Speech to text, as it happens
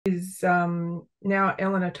Is now,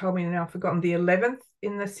 Eleanor told me, now I've forgotten, the 11th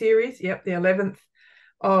in the series. Yep, the 11th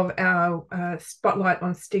of our Spotlight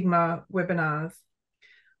on Stigma webinars.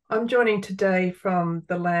 I'm joining today from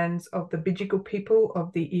the lands of the Bidjigal people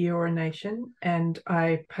of the Eora Nation, and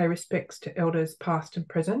I pay respects to elders past and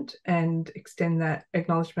present and extend that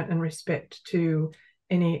acknowledgement and respect to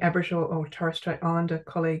any Aboriginal or Torres Strait Islander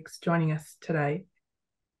colleagues joining us today.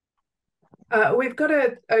 We've got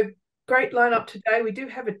a great lineup today. We do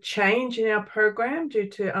have a change in our program due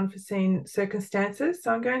to unforeseen circumstances.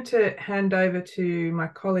 So I'm going to hand over to my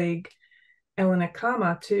colleague, Eleanor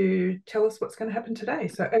Karma, to tell us what's going to happen today.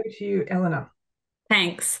 So over to you, Eleanor.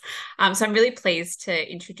 Thanks. So I'm really pleased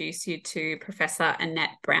to introduce you to Professor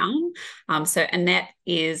Annette Browne. So Annette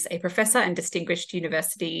is a professor and distinguished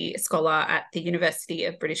university scholar at the University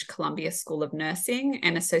of British Columbia School of Nursing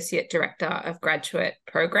and Associate Director of Graduate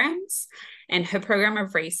Programs. And her program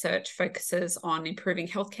of research focuses on improving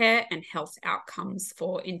healthcare and health outcomes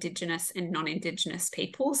for Indigenous and non-Indigenous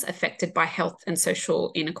peoples affected by health and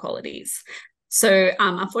social inequalities. So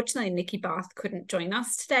unfortunately, Nikki Barth couldn't join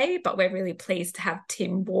us today, but we're really pleased to have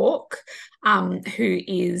Tim Wark, who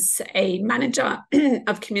is a manager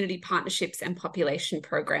of community partnerships and population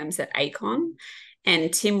programs at ACON.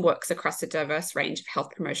 And Tim works across a diverse range of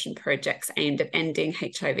health promotion projects aimed at ending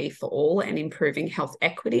HIV for all and improving health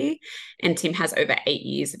equity. And Tim has over 8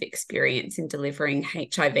 years of experience in delivering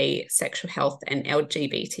HIV, sexual health, and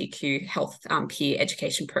LGBTQ health peer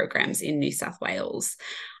education programs in New South Wales.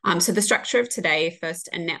 So the structure of today, first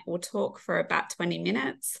Annette will talk for about 20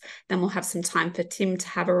 minutes, then we'll have some time for Tim to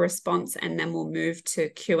have a response, and then we'll move to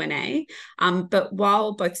Q&A. But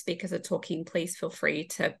while both speakers are talking, please feel free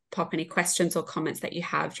to pop any questions or comments that you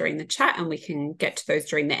have during the chat, and we can get to those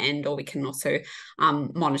during the end, or we can also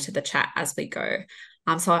monitor the chat as we go.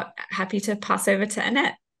 So I'm happy to pass over to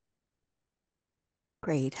Annette.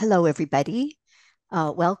 Great. Hello, everybody.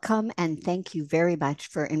 Welcome and thank you very much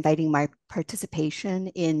for inviting my participation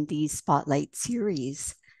in the Spotlight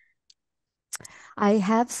series. I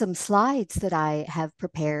have some slides that I have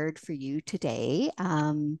prepared for you today.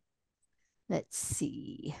 Let's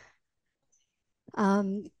see.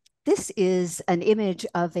 This is an image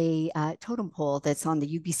of a totem pole that's on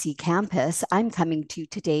the UBC campus. I'm coming to you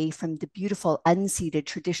today from the beautiful unceded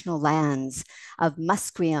traditional lands of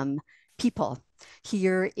Musqueam people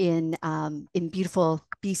here in beautiful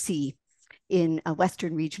BC, in a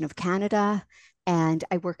western region of Canada. And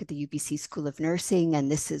I work at the UBC School of Nursing,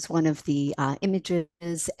 and this is one of the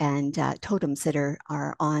images and totems that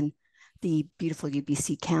are on the beautiful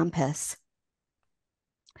UBC campus.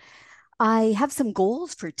 I have some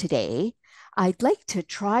goals for today. I'd like to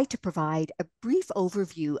try to provide a brief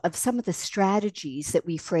overview of some of the strategies that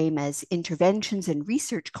we frame as interventions in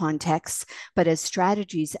research contexts, but as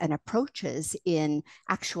strategies and approaches in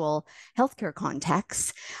actual healthcare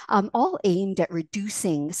contexts, all aimed at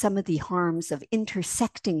reducing some of the harms of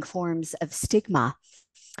intersecting forms of stigma.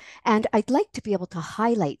 And I'd like to be able to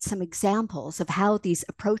highlight some examples of how these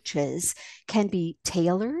approaches can be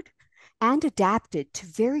tailored and adapted to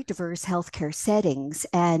very diverse healthcare settings.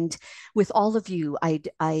 And with all of you,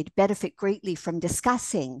 I'd benefit greatly from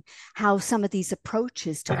discussing how some of these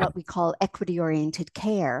approaches to what we call equity-oriented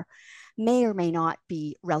care may or may not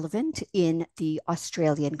be relevant in the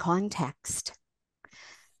Australian context.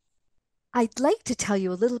 I'd like to tell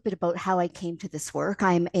you a little bit about how I came to this work.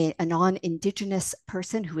 I'm a non-Indigenous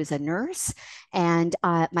person who is a nurse, and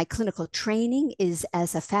my clinical training is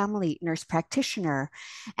as a family nurse practitioner.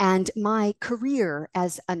 And my career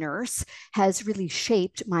as a nurse has really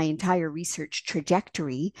shaped my entire research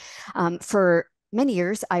trajectory. For many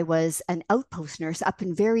years, I was an outpost nurse up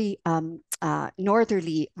in very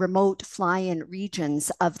northerly, remote fly-in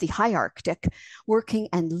regions of the high Arctic, working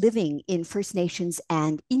and living in First Nations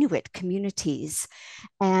and Inuit communities.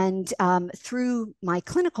 And through my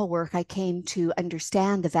clinical work, I came to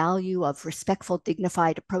understand the value of respectful,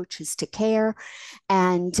 dignified approaches to care,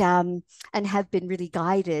 and have been really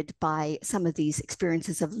guided by some of these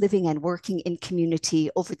experiences of living and working in community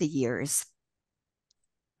over the years.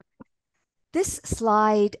 This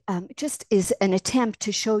slide just is an attempt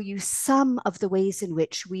to show you some of the ways in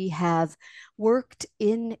which we have worked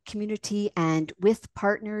in community and with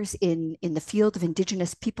partners in the field of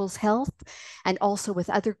Indigenous people's health, and also with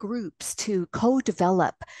other groups to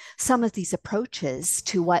co-develop some of these approaches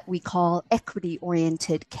to what we call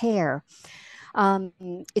equity-oriented care.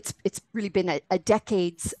 It's really been a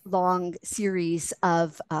decades-long series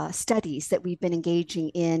of studies that we've been engaging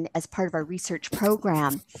in as part of our research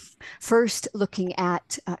program. First, looking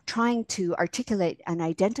at trying to articulate and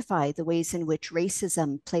identify the ways in which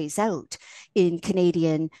racism plays out in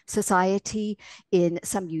Canadian society in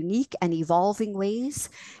some unique and evolving ways,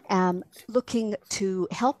 looking to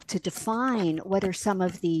help to define what are some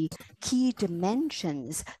of the key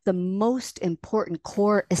dimensions, the most important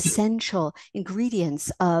core essential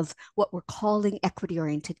ingredients of what we're calling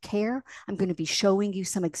equity-oriented care. I'm going to be showing you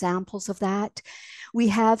some examples of that. We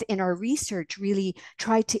have in our research really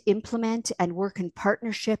tried to implement and work in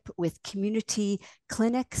partnership with community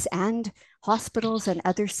clinics and hospitals and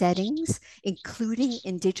other settings, including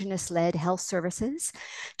Indigenous-led health services,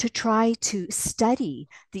 to try to study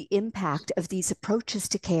the impact of these approaches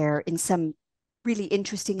to care in some really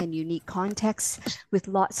interesting and unique contexts with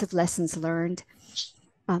lots of lessons learned.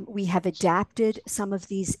 We have adapted some of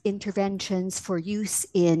these interventions for use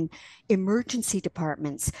in emergency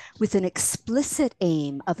departments with an explicit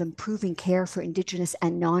aim of improving care for Indigenous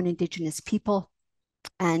and non-Indigenous people.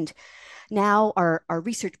 And now our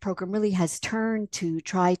research program really has turned to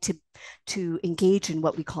try to engage in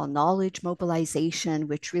what we call knowledge mobilization,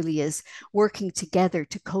 which really is working together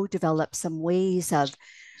to co-develop some ways of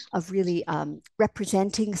really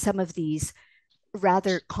representing some of these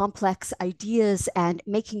rather complex ideas and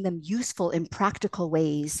making them useful in practical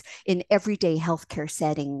ways in everyday healthcare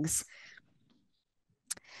settings.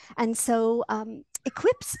 And so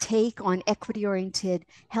Equip's take on equity-oriented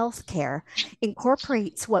healthcare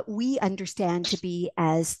incorporates what we understand to be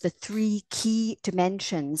as the three key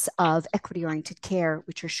dimensions of equity-oriented care,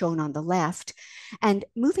 which are shown on the left. And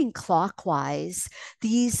moving clockwise,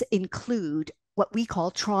 these include what we call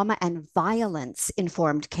trauma and violence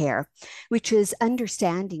informed care, which is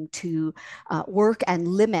understanding to work and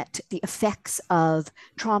limit the effects of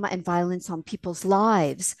trauma and violence on people's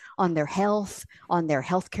lives, on their health, on their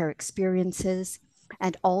healthcare experiences,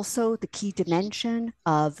 and also the key dimension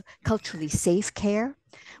of culturally safe care,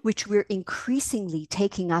 which we're increasingly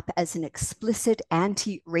taking up as an explicit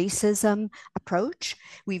anti-racism approach.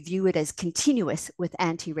 We view it as continuous with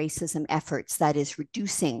anti-racism efforts, that is,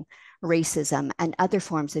 reducing racism and other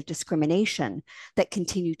forms of discrimination that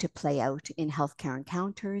continue to play out in healthcare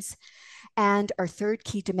encounters. And our third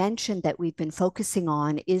key dimension that we've been focusing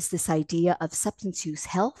on is this idea of substance use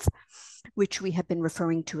health, which we have been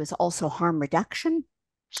referring to as also harm reduction.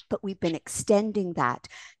 But we've been extending that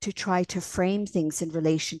to try to frame things in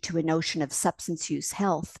relation to a notion of substance use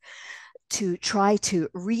health, to try to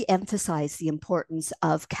re-emphasize the importance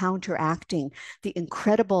of counteracting the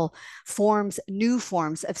incredible forms, new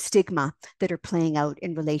forms of stigma that are playing out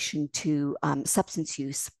in relation to substance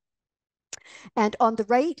use. And on the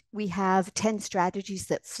right, we have 10 strategies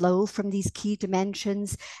that flow from these key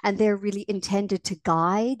dimensions, and they're really intended to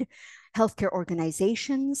guide healthcare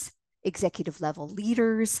organizations, executive level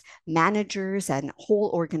leaders, managers, and whole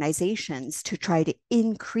organizations to try to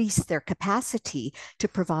increase their capacity to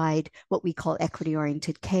provide what we call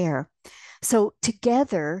equity-oriented care. So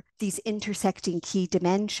together, these intersecting key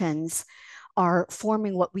dimensions are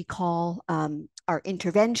forming what we call our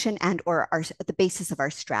intervention and or the basis of our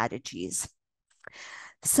strategies.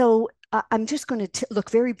 So I'm just going to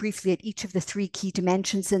look very briefly at each of the three key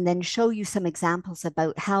dimensions and then show you some examples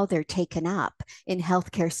about how they're taken up in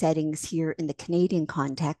healthcare settings here in the Canadian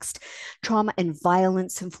context. Trauma and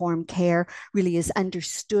violence informed care really is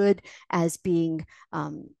understood as being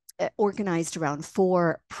organized around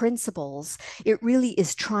four principles. It really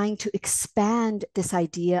is trying to expand this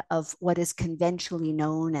idea of what is conventionally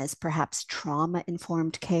known as perhaps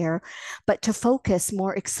trauma-informed care, but to focus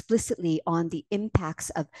more explicitly on the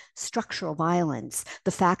impacts of structural violence,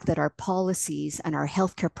 the fact that our policies and our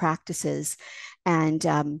healthcare practices and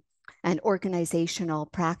organizational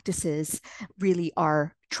practices really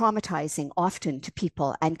are traumatizing often to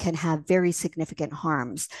people and can have very significant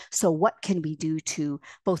harms. So what can we do to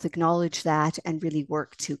both acknowledge that and really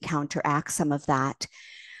work to counteract some of that?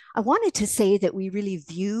 I wanted to say that we really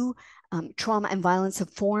view trauma and violence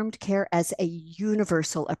informed care as a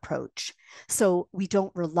universal approach. So we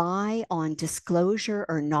don't rely on disclosure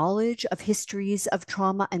or knowledge of histories of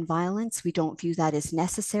trauma and violence. We don't view that as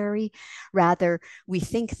necessary. Rather, we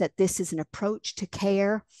think that this is an approach to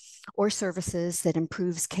care or services that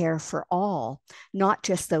improves care for all, not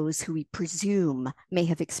just those who we presume may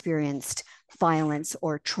have experienced violence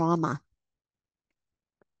or trauma.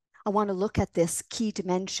 I want to look at this key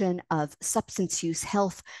dimension of substance use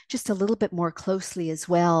health just a little bit more closely as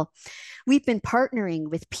well. We've been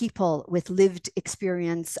partnering with people with lived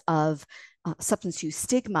experience of substance use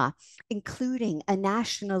stigma, including a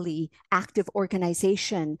nationally active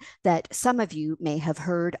organization that some of you may have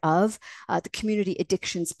heard of, the Community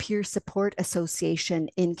Addictions Peer Support Association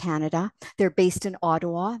in Canada. They're based in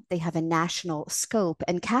Ottawa. They have a national scope,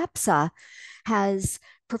 and CAPSA has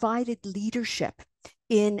provided leadership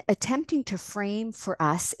in attempting to frame for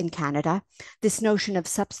us in Canada this notion of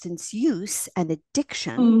substance use and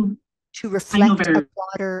addiction to reflect a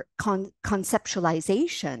broader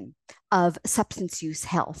conceptualization of substance use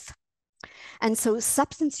health. And so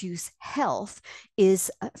substance use health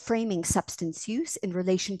is framing substance use in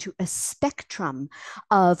relation to a spectrum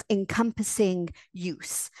of encompassing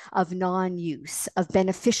use, of non-use, of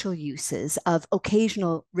beneficial uses, of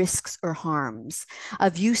occasional risks or harms,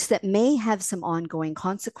 of use that may have some ongoing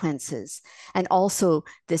consequences, and also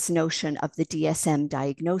this notion of the DSM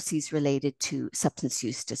diagnoses related to substance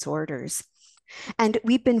use disorders. And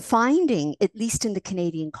we've been finding, at least in the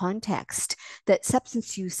Canadian context, that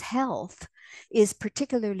substance use health is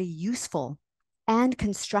particularly useful and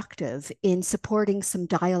constructive in supporting some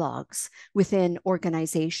dialogues within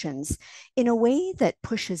organizations in a way that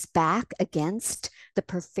pushes back against the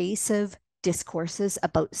pervasive discourses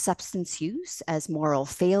about substance use as moral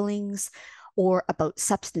failings, or about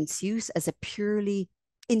substance use as a purely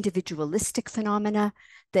individualistic phenomena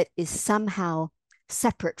that is somehow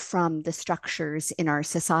separate from the structures in our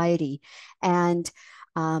society. And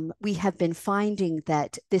we have been finding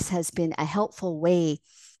that this has been a helpful way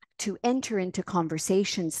to enter into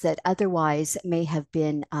conversations that otherwise may have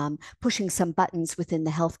been pushing some buttons within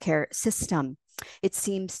the healthcare system. It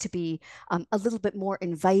seems to be a little bit more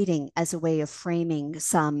inviting as a way of framing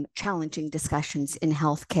some challenging discussions in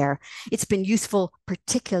healthcare. It's been useful,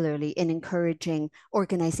 particularly in encouraging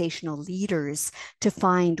organizational leaders to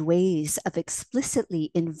find ways of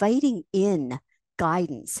explicitly inviting in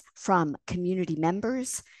guidance from community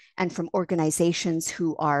members and from organizations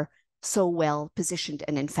who are so well positioned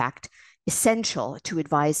and, in fact, essential to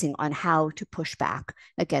advising on how to push back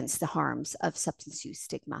against the harms of substance use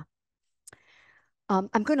stigma.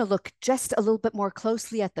 I'm going to look just a little bit more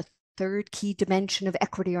closely at the third key dimension of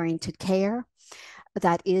equity-oriented care.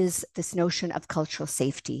 That is this notion of cultural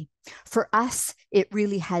safety. For us, it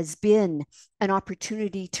really has been an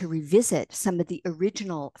opportunity to revisit some of the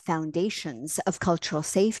original foundations of cultural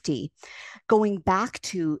safety, going back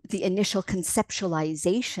to the initial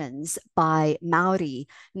conceptualizations by Maori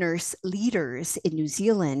nurse leaders in New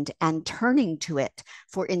Zealand and turning to it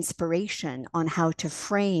for inspiration on how to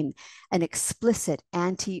frame an explicit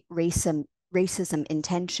anti-racism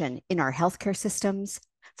intention in our healthcare systems,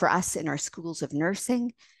 for us in our schools of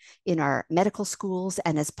nursing, in our medical schools,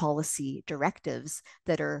 and as policy directives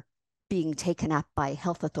that are being taken up by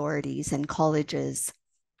health authorities and colleges.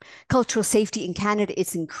 Cultural safety in Canada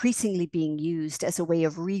is increasingly being used as a way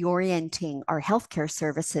of reorienting our healthcare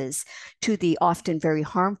services to the often very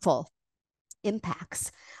harmful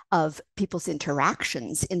impacts of people's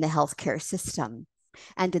interactions in the healthcare system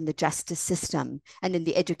and in the justice system and in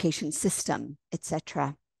the education system,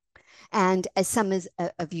 etc. And as some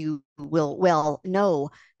of you will well know,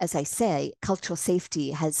 as I say, cultural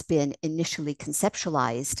safety has been initially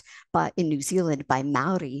conceptualized in New Zealand by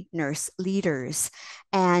Maori nurse leaders.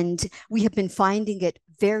 And we have been finding it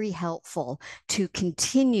very helpful to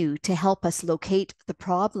continue to help us locate the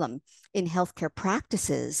problem in healthcare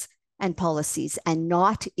practices and policies and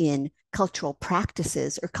not in cultural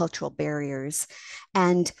practices or cultural barriers.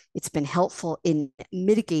 And it's been helpful in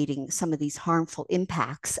mitigating some of these harmful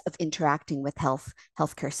impacts of interacting with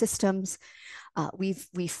healthcare systems. We've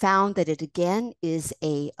found that it again is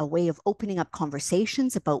a way of opening up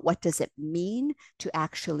conversations about what does it mean to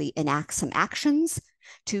actually enact some actions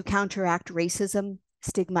to counteract racism,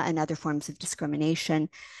 stigma, and other forms of discrimination.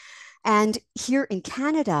 And here in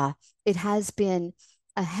Canada, it has been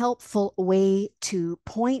a helpful way to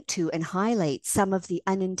point to and highlight some of the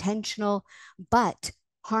unintentional but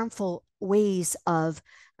harmful ways of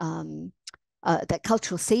that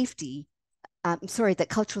cultural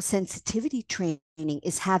sensitivity training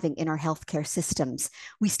is having in our healthcare systems.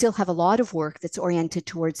 We still have a lot of work that's oriented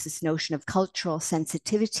towards this notion of cultural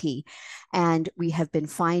sensitivity, and we have been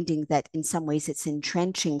finding that in some ways it's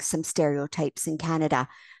entrenching some stereotypes in Canada.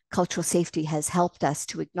 Cultural safety has helped us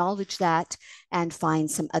to acknowledge that and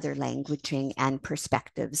find some other languaging and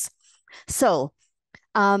perspectives. So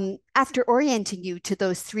after orienting you to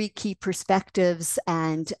those three key perspectives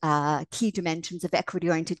and key dimensions of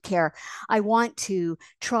equity-oriented care, I want to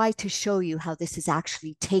try to show you how this is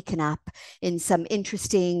actually taken up in some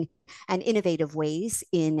interesting and innovative ways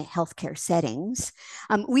in healthcare settings.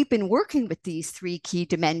 We've been working with these three key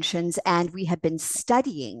dimensions, and we have been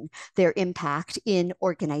studying their impact in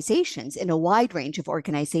organizations, in a wide range of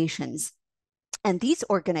organizations. And these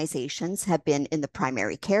organizations have been in the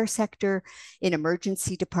primary care sector, in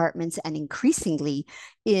emergency departments, and increasingly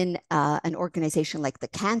in an organization like the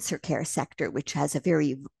cancer care sector, which has a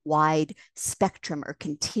very wide spectrum or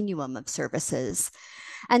continuum of services.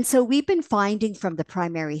 And so we've been finding from the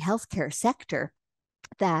primary healthcare sector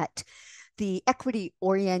that the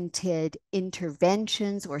equity-oriented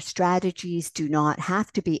interventions or strategies do not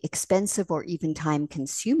have to be expensive or even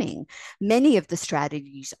time-consuming. Many of the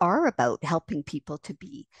strategies are about helping people to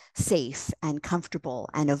be safe and comfortable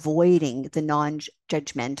and avoiding the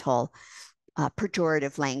non-judgmental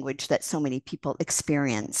pejorative language that so many people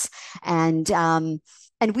experience.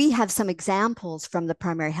 And we have some examples from the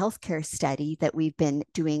primary healthcare study that we've been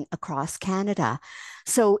doing across Canada.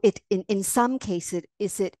 So in some cases,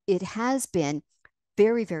 it has been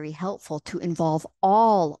very, very helpful to involve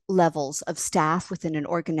all levels of staff within an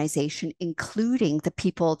organization, including the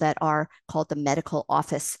people that are called the medical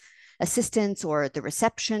office assistants or the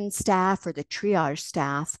reception staff or the triage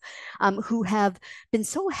staff, who have been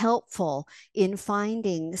so helpful in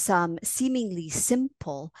finding some seemingly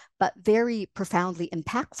simple but very profoundly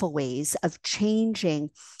impactful ways of changing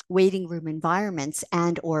waiting room environments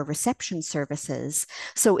and or reception services.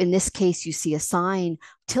 So in this case, you see a sign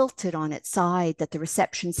tilted on its side that the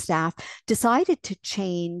reception staff decided to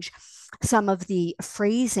change some of the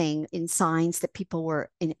phrasing in signs that people were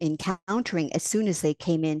encountering as soon as they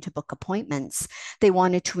came in to book appointments. They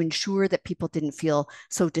wanted to ensure that people didn't feel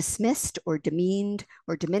so dismissed or demeaned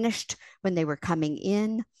or diminished when they were coming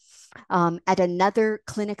in. At another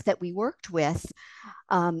clinic that we worked with,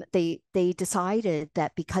 they decided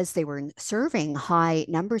that because they were serving high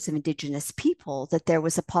numbers of Indigenous people, that there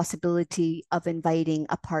was a possibility of inviting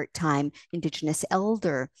a part-time Indigenous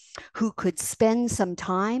elder who could spend some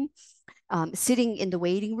time sitting in the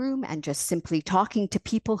waiting room and just simply talking to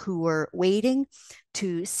people who were waiting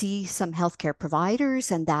to see some healthcare providers,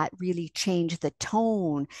 and that really changed the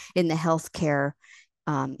tone in the healthcare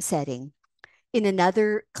setting. In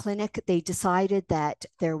another clinic, they decided that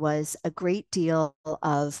there was a great deal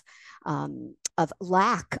of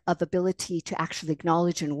lack of ability to actually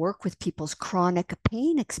acknowledge and work with people's chronic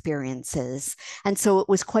pain experiences. And so it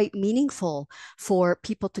was quite meaningful for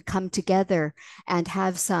people to come together and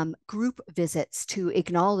have some group visits to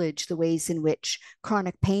acknowledge the ways in which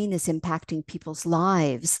chronic pain is impacting people's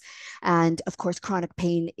lives. And of course, chronic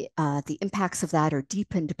pain, the impacts of that are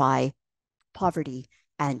deepened by poverty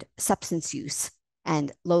and substance use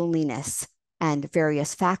and loneliness and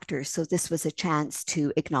various factors. So this was a chance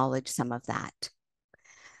to acknowledge some of that.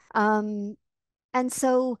 And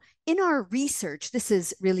so in our research, this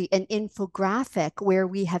is really an infographic where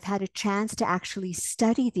we have had a chance to actually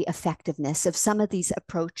study the effectiveness of some of these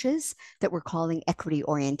approaches that we're calling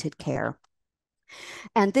equity-oriented care.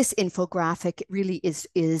 And this infographic really is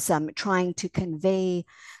trying to convey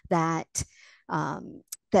that,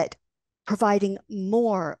 that providing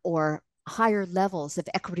more or higher levels of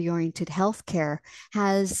equity-oriented healthcare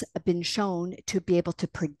has been shown to be able to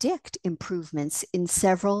predict improvements in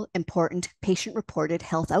several important patient-reported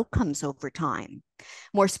health outcomes over time.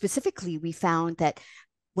 More specifically, we found that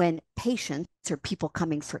when patients or people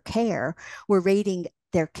coming for care were rating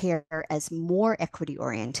their care as more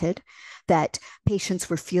equity-oriented, that patients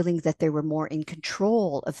were feeling that they were more in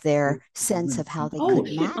control of their sense of how they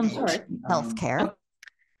could manage healthcare.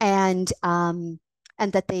 And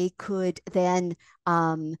that they could then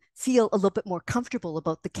feel a little bit more comfortable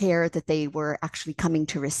about the care that they were actually coming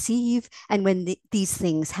to receive. And when these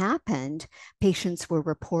things happened, patients were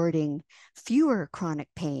reporting fewer chronic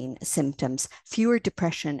pain symptoms, fewer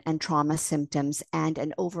depression and trauma symptoms, and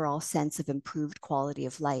an overall sense of improved quality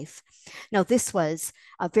of life. Now, this was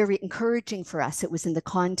very encouraging for us. It was in the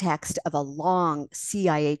context of a long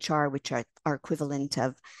CIHR, which are equivalent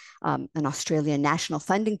of an Australian national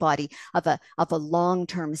funding body, of a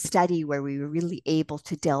long-term study where we were really able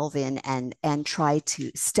to delve in and try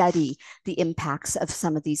to study the impacts of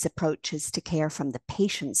some of these approaches to care from the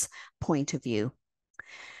patient's point of view.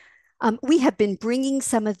 We have been bringing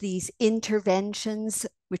some of these interventions,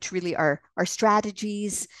 which really are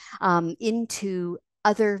strategies, into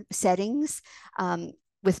other settings.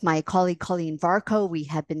 With my colleague, Colleen Varco, we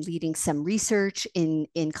have been leading some research in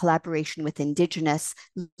collaboration with Indigenous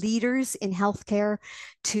leaders in healthcare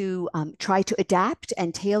to try to adapt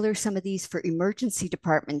and tailor some of these for emergency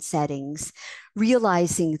department settings,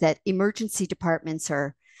 realizing that emergency departments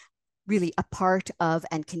are really a part of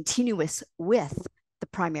and continuous with the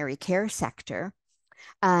primary care sector.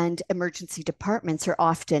 And emergency departments are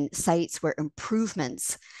often sites where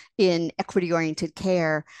improvements in equity-oriented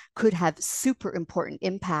care could have super important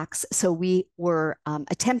impacts. So we were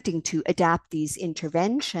attempting to adapt these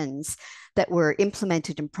interventions that were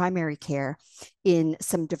implemented in primary care in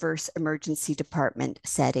some diverse emergency department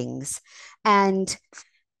settings. And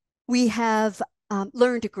we have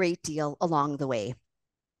learned a great deal along the way.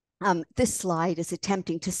 This slide is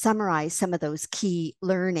attempting to summarize some of those key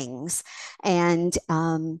learnings, and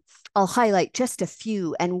I'll highlight just a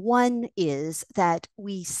few. And one is that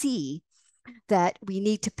we see that we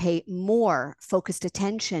need to pay more focused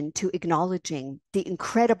attention to acknowledging the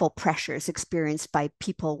incredible pressures experienced by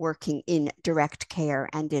people working in direct care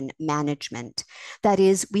and in management. That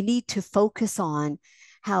is, we need to focus on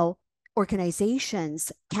how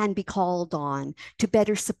organizations can be called on to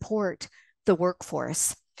better support the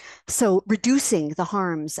workforce. So reducing the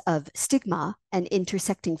harms of stigma and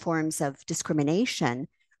intersecting forms of discrimination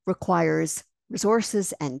requires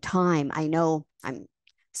resources and time. I know I'm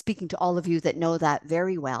speaking to all of you that know that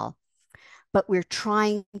very well, but we're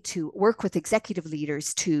trying to work with executive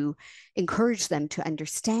leaders to encourage them to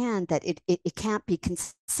understand that it can't be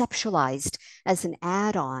conceptualized as an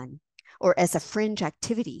add-on or as a fringe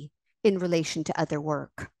activity in relation to other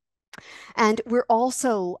work. And we're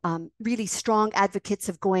also really strong advocates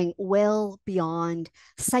of going well beyond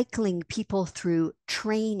cycling people through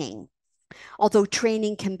training. Although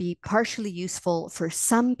training can be partially useful for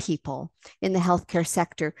some people in the healthcare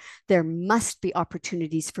sector, there must be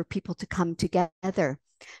opportunities for people to come together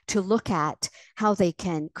to look at how they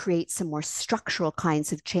can create some more structural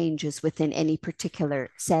kinds of changes within any particular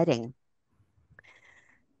setting.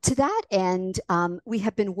 To that end, we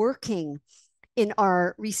have been working in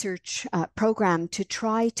our research program to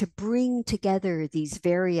try to bring together these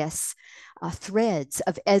various threads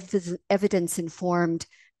of evidence-informed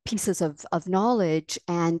pieces of knowledge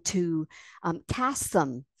and to cast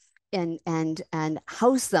them and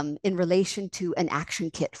house them in relation to an action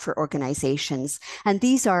kit for organizations. And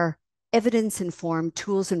these are evidence-informed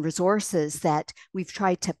tools and resources that we've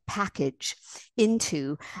tried to package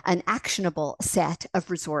into an actionable set of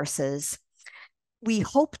resources. We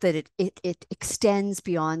hope that it extends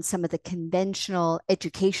beyond some of the conventional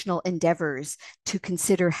educational endeavors to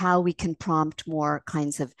consider how we can prompt more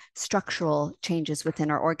kinds of structural changes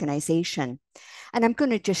within our organization. And I'm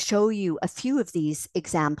going to just show you a few of these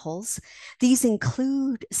examples. These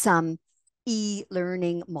include some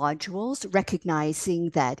e-learning modules,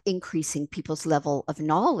 recognizing that increasing people's level of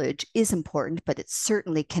knowledge is important, but it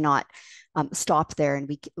certainly cannot stop there, and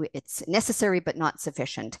it's necessary but not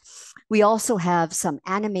sufficient. We also have some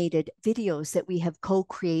animated videos that we have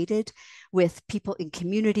co-created with people in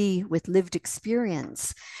community with lived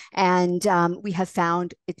experience. And we have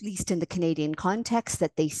found, at least in the Canadian context,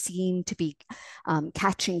 that they seem to be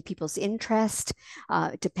catching people's interest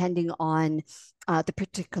depending on the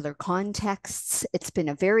particular contexts. It's been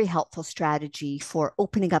a very helpful strategy for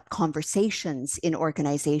opening up conversations in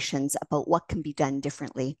organizations about what can be done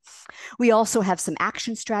differently. We also have some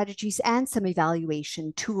action strategies and some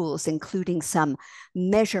evaluation tools, including some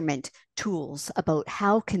measurement tools about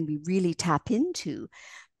how can we really tap into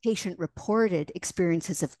patient-reported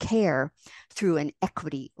experiences of care through an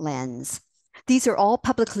equity lens. These are all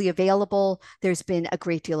publicly available. There's been a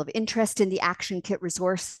great deal of interest in the Action Kit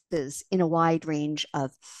resources in a wide range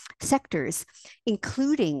of sectors,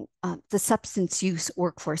 including the substance use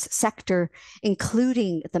workforce sector,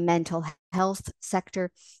 including the mental health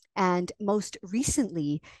sector, and most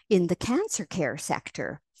recently in the cancer care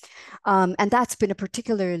sector. And that's been a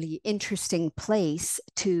particularly interesting place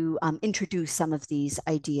to introduce some of these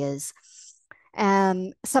ideas.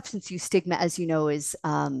 Substance use stigma, as you know, is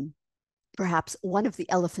perhaps one of the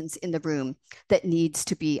elephants in the room that needs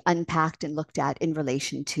to be unpacked and looked at in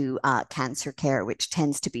relation to cancer care, which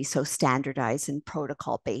tends to be so standardized and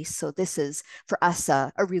protocol based. So this is for us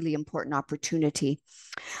a really important opportunity.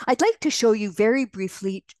 I'd like to show you very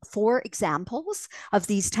briefly 4 examples of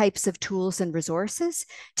these types of tools and resources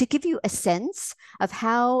to give you a sense of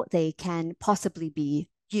how they can possibly be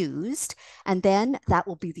used. And then that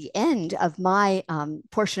will be the end of my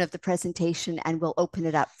portion of the presentation, and we'll open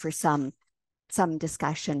it up for some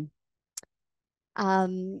discussion.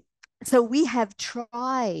 So we have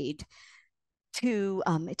tried to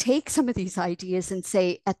take some of these ideas and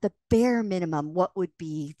say, at the bare minimum, what would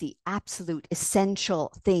be the absolute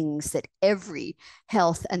essential things that every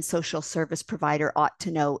health and social service provider ought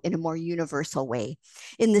to know in a more universal way,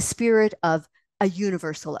 in the spirit of a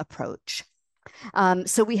universal approach.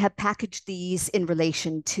 So we have packaged these in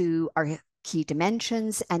relation to our key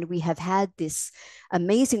dimensions, and we have had this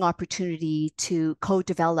amazing opportunity to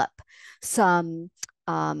co-develop some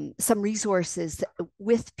some resources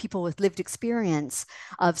with people with lived experience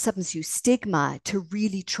of substance use stigma to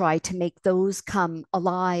really try to make those come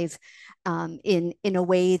alive in a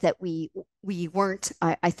way that we weren't,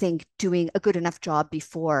 I think, doing a good enough job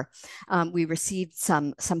before. We received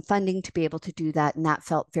some funding to be able to do that, and that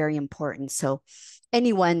felt very important. So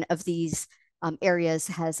any one of these areas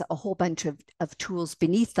has a whole bunch of tools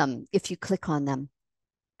beneath them if you click on them.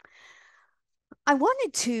 I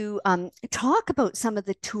wanted to talk about some of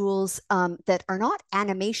the tools that are not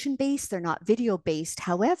animation based, they're not video based.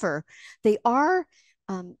 However, they are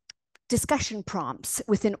discussion prompts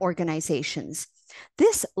within organizations.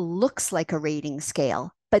 This looks like a rating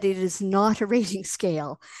scale, but it is not a rating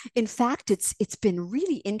scale. In fact, it's been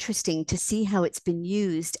really interesting to see how it's been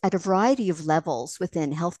used at a variety of levels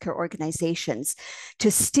within healthcare organizations to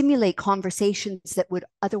stimulate conversations that would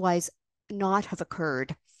otherwise not have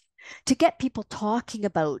occurred, to get people talking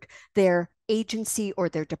about their agency or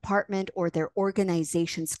their department or their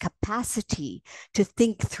organization's capacity to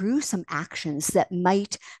think through some actions that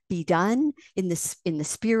might be done in the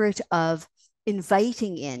spirit of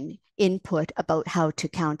inviting in input about how to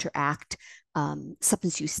counteract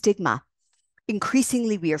substance use stigma.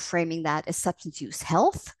 Increasingly, we are framing that as substance use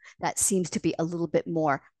health. That seems to be a little bit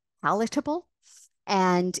more palatable.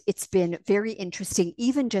 And it's been very interesting,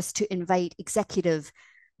 even just to invite executive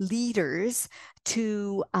leaders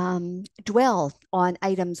to dwell on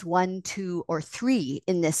items 1, 2, or 3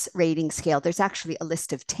 in this rating scale. There's actually a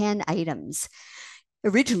list of 10 items.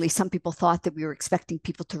 Originally, some people thought that we were expecting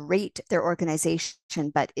people to rate their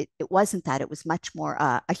organization, but it wasn't that. It was much more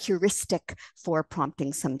a heuristic for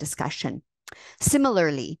prompting some discussion.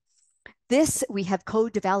 Similarly, this we have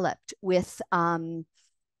co-developed with a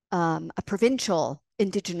provincial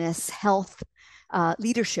Indigenous health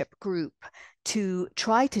leadership group to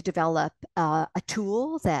try to develop a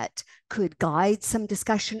tool that could guide some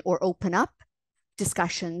discussion or open up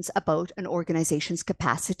discussions about an organization's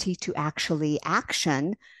capacity to actually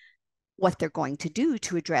action what they're going to do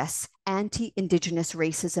to address anti-Indigenous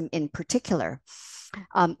racism in particular.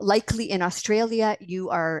 Likely in Australia,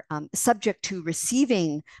 you are subject to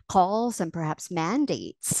receiving calls and perhaps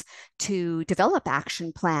mandates to develop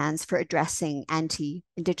action plans for addressing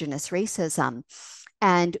anti-Indigenous racism.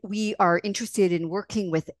 And we are interested in working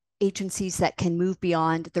with agencies that can move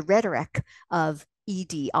beyond the rhetoric of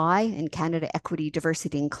EDI, in Canada, Equity,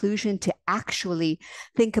 Diversity, Inclusion, to actually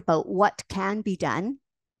think about what can be done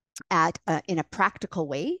in a practical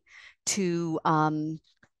way to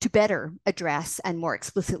better address and more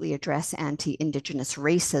explicitly address anti-Indigenous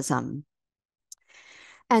racism.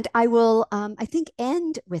 And I will, I think,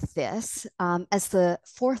 end with this as the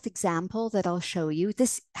 4th example that I'll show you.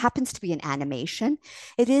 This happens to be an animation.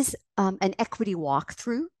 It is an equity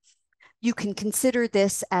walkthrough. You can consider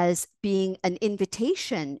this as being an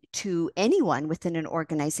invitation to anyone within an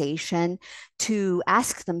organization to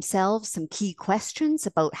ask themselves some key questions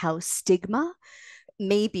about how stigma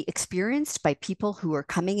may be experienced by people who are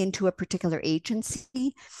coming into a particular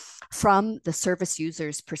agency from the service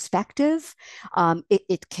user's perspective.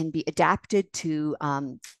 It can be adapted to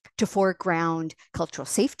foreground cultural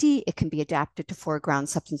safety. It can be adapted to foreground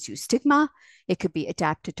substance use stigma. It could be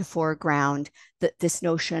adapted to foreground this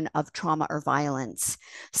notion of trauma or violence.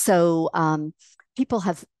 So people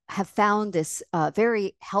have found this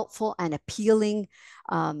very helpful and appealing.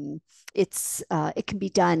 It can be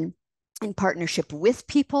done in partnership with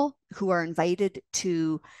people who are invited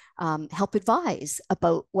to help advise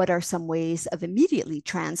about what are some ways of immediately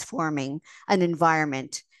transforming an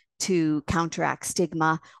environment to counteract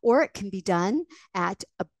stigma, or it can be done at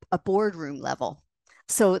a boardroom level.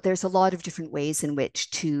 So there's a lot of different ways in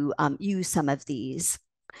which to use some of these.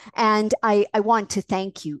 And I want to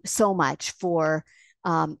thank you so much for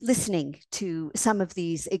listening to some of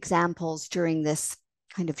these examples during this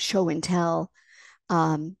kind of show and tell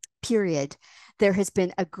period. There has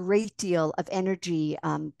been a great deal of energy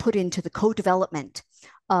put into the co-development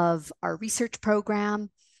of our research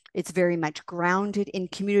program. It's very much grounded in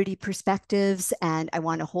community perspectives, and I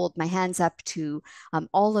want to hold my hands up to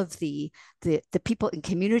all of the people in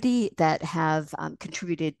community that have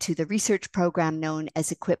contributed to the research program known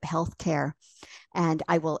as Equip Healthcare. And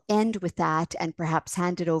I will end with that and perhaps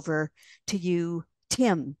hand it over to you,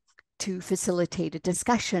 Tim, to facilitate a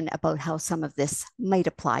discussion about how some of this might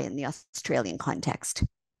apply in the Australian context.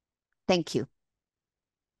 Thank you.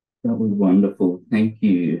 That was wonderful. Thank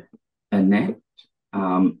you, Annette.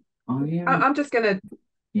 I'm just going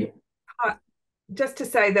to, just to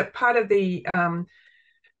say that part of the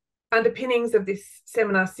underpinnings of this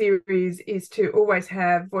seminar series is to always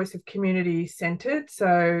have voice of community centred.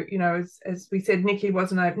 So, you know, as we said, Nikki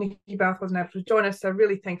Bath wasn't able to join us. So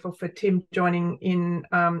really thankful for Tim joining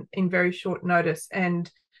in very short notice, and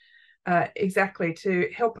exactly to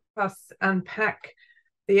help us unpack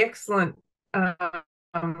the excellent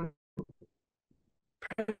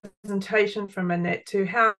presentation from Annette to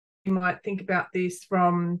how you might think about this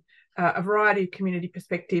from a variety of community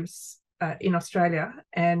perspectives in Australia.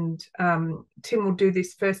 And Tim will do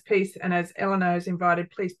this first piece. And as Eleanor is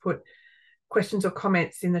invited, please put questions or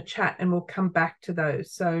comments in the chat and we'll come back to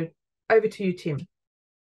those. So over to you, Tim.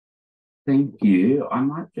 Thank you. I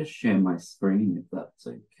might just share my screen if that's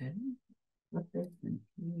okay. Okay, thank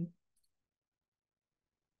you.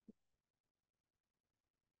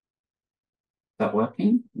 Is that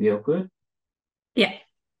working? We all good? Yeah.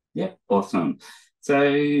 Yeah, awesome.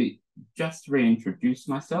 So just to reintroduce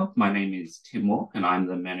myself, my name is Tim Wark and I'm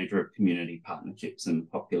the Manager of Community Partnerships and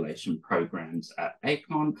Population Programs at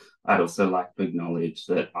ACON. I'd also like to acknowledge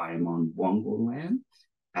that I am on Wongal land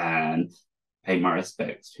and pay my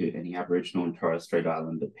respects to any Aboriginal and Torres Strait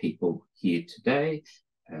Islander people here today,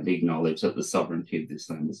 and acknowledge that the sovereignty of this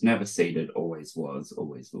land was never ceded, always was,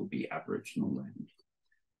 always will be Aboriginal land.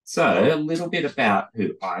 So a little bit about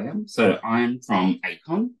who I am. So I'm from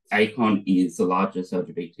ACON. ACON is the largest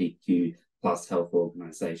LGBTQ plus health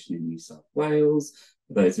organisation in New South Wales.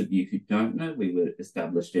 For those of you who don't know, we were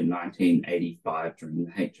established in 1985 during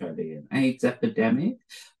the HIV and AIDS epidemic.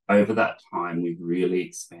 Over that time, we've really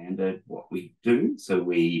expanded what we do. So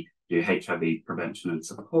we do HIV prevention and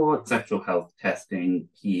support, sexual health testing,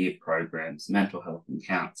 peer programs, mental health and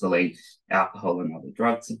counselling, alcohol and other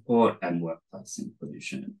drug support, and workplace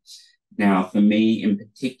inclusion. Now, for me in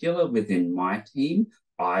particular, within my team,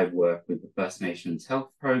 I work with the First Nations health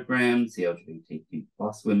programs, the LGBTQ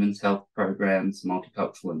plus women's health programs,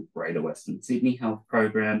 multicultural and Greater Western Sydney health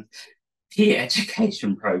programs, peer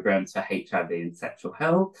education programs for HIV and sexual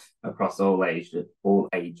health across all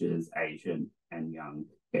ages, Asian and young,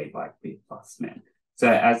 gay, bi, queer plus men. So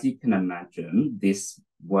as you can imagine, this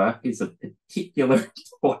work is of particular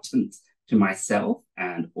importance to myself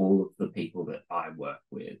and all of the people that I work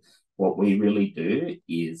with. What we really do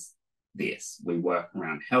is this. We work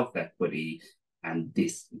around health equity, and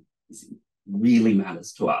this really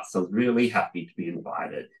matters to us. So I was really happy to be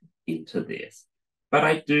invited into this. But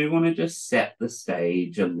I do want to just set the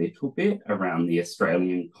stage a little bit around the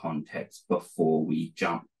Australian context before we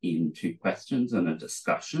jump into questions and a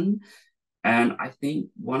discussion. And I think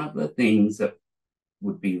one of the things that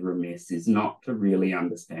would be remiss is not to really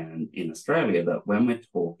understand in Australia that when we're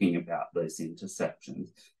talking about those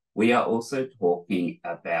intersections, we are also talking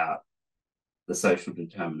about the social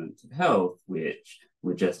determinants of health, which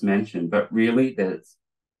were just mentioned, but really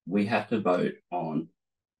we have to vote on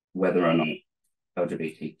whether or not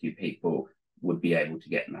LGBTQ people would be able to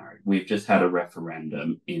get married. We've just had a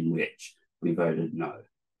referendum in which we voted no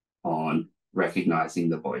on recognising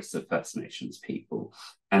the voice of First Nations people.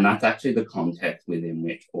 And that's actually the context within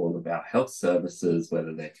which all of our health services,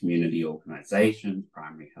 whether they're community organisations,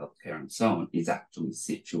 primary healthcare and so on, is actually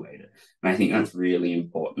situated. And I think that's really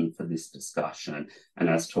important for this discussion and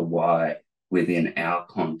as to why within our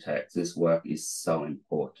context this work is so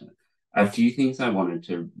important. A few things I wanted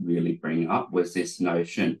to really bring up was this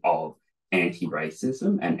notion of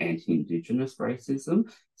anti-racism and anti-Indigenous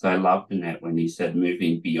racism. So I loved, Annette, when you said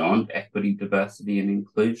moving beyond equity, diversity and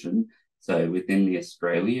inclusion. So within the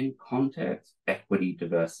Australian context, equity,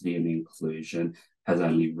 diversity and inclusion has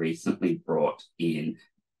only recently brought in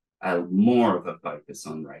more of a focus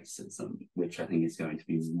on racism, which I think is going to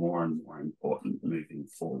be more and more important moving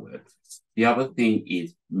forward. The other thing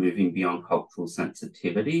is moving beyond cultural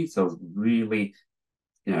sensitivity. So it's really,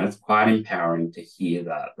 it's quite empowering to hear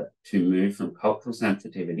that to move from cultural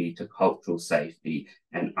sensitivity to cultural safety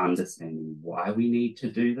and understanding why we need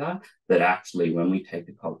to do that actually when we take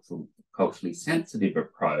a culturally sensitive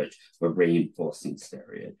approach, we're reinforcing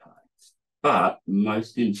stereotypes. But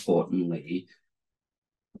most importantly,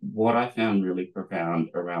 what I found really profound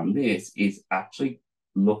around this is actually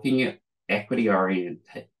looking at equity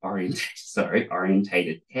orientated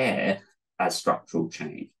care as structural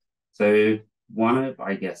change. So one of,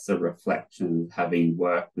 I guess, the reflections, having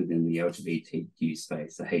worked within the LGBTQ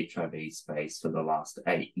space, the HIV space for the last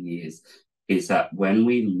 8 years, is that when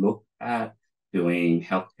we look at doing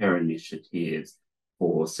healthcare initiatives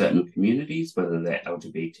for certain communities, whether they're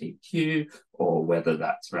LGBTQ or whether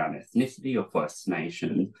that's around ethnicity or First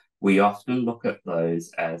Nations, we often look at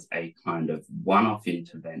those as a kind of one-off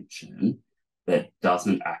intervention that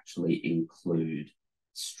doesn't actually include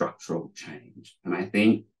structural change. And I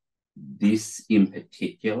think this in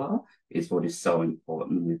particular is what is so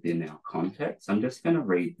important within our context. I'm just going to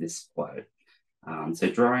read this quote. So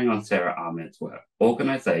drawing on Sarah Ahmed's work,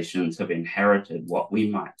 organizations have inherited what we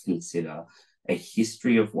might consider a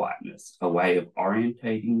history of whiteness, a way of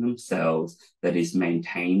orientating themselves that is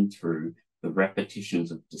maintained through the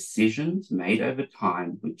repetitions of decisions made over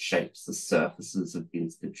time, which shapes the surfaces of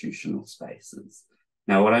institutional spaces.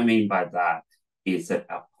 Now, what I mean by that is that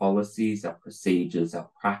our policies, our procedures, our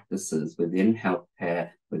practices within healthcare,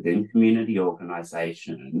 within community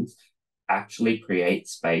organizations, actually create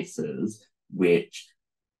spaces which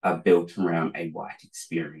are built around a white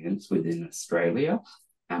experience within Australia.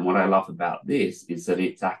 And what I love about this is that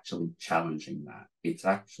it's actually challenging that. It's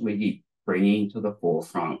actually bringing to the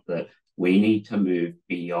forefront that we need to move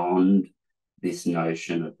beyond this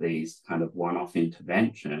notion of these kind of one-off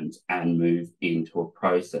interventions and move into a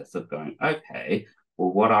process of going, okay,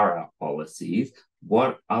 well, what are our policies?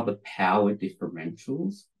 What are the power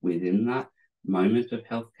differentials within that moment of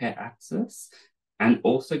healthcare access? And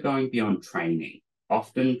also going beyond training.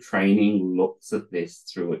 Often training looks at this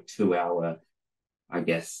through a 2-hour, I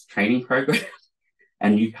guess, training program,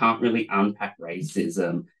 and you can't really unpack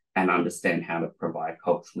racism and understand how to provide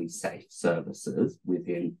culturally safe services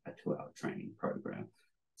within a 2-hour training program.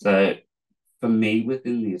 So for me,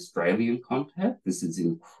 within the Australian context, this is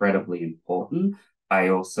incredibly important. I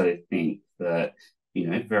also think that,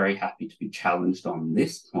 very happy to be challenged on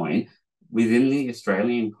this point. Within the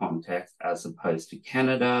Australian context, as opposed to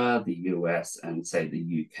Canada, the US, and say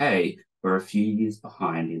the UK, we're a few years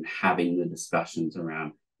behind in having the discussions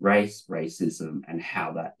around race, racism, and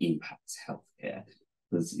how that impacts healthcare.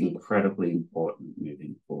 It's incredibly important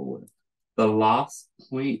moving forward. The last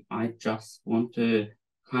point I just want to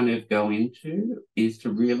kind of go into is to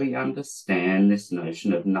really understand this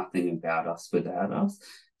notion of nothing about us without us.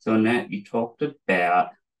 So Annette, you talked about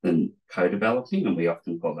the co-developing, and we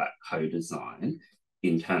often call that co-design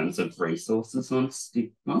in terms of resources on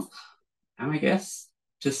stigma. And I guess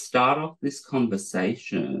to start off this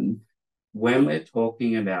conversation, when we're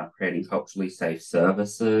talking about creating culturally safe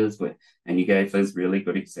services, and you gave those really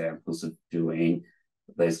good examples of doing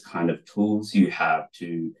those kind of tools you have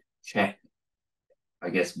to check, I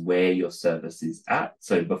guess, where your service is at.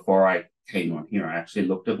 So before I came on here, I actually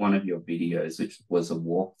looked at one of your videos, which was a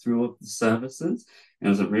walkthrough of the services. And it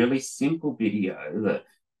was a really simple video that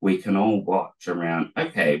we can all watch around,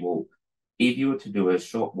 okay, well, if you were to do a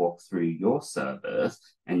short walk through your service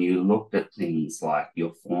and you looked at things like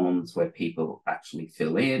your forms where people actually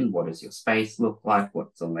fill in, what does your space look like,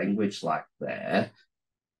 what's the language like there,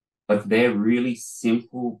 but they're really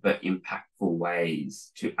simple but impactful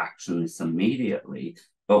ways to action this immediately.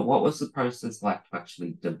 But what was the process like to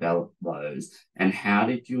actually develop those? And how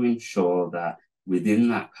did you ensure that within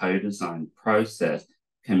that co-design process,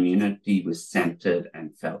 community was centered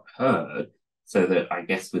and felt heard, so that I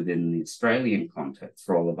guess within the Australian context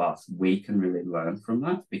for all of us, we can really learn from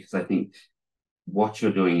that? Because I think what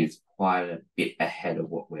you're doing is quite a bit ahead of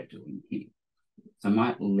what we're doing here. So I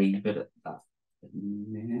might leave it at that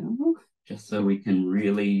now, just so we can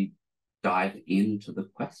really dive into the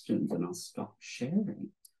questions, and I'll stop sharing.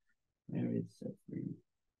 Where is it?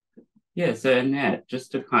 Yeah, so Annette,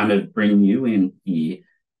 just to kind of bring you in here,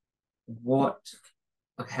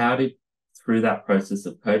 through that process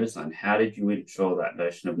of co-design, how did you ensure that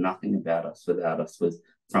notion of nothing about us without us was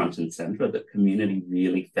front and center, that community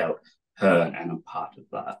really felt heard and a part of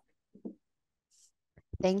that?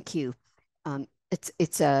 Thank you.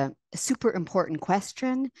 It's a super important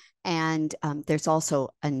question. And there's also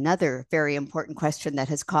another very important question that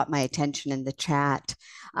has caught my attention in the chat.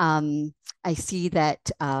 I see that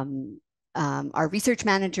our research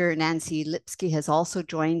manager, Nancy Lipsky, has also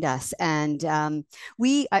joined us. And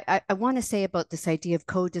I want to say about this idea of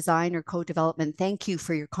co-design or co-development, thank you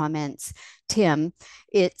for your comments, Tim.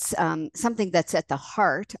 It's something that's at the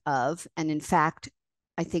heart of, and in fact,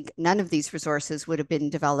 I think none of these resources would have been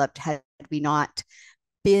developed had we not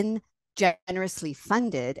been generously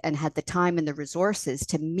funded and had the time and the resources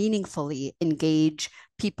to meaningfully engage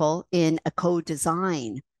people in a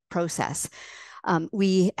co-design process.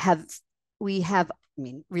 We have, I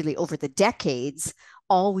mean, really over the decades,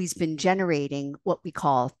 always been generating what we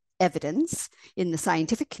call evidence in the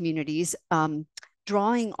scientific communities,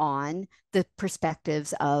 drawing on the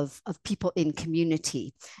perspectives of people in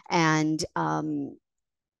community. And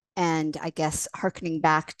I guess hearkening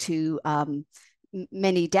back to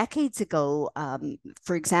many decades ago,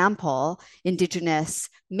 for example, Indigenous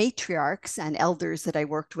matriarchs and elders that I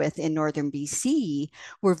worked with in Northern BC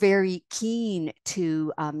were very keen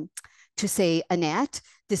to to say, Annette,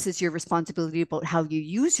 this is your responsibility about how you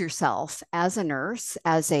use yourself as a nurse,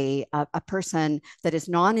 as a person that is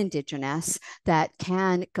non-Indigenous, that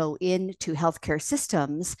can go into healthcare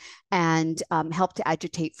systems and help to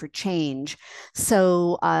agitate for change.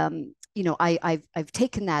 So, you know, I've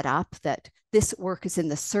taken that up, that this work is in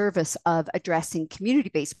the service of addressing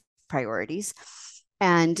community-based priorities.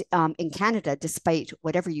 And in Canada, despite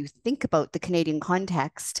whatever you think about the Canadian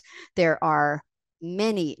context, there are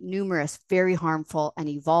many, numerous, very harmful and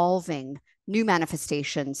evolving new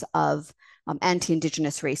manifestations of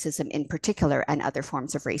anti-Indigenous racism in particular, and other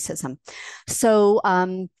forms of racism. So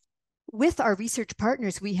with our research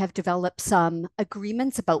partners, we have developed some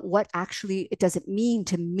agreements about what actually it does it mean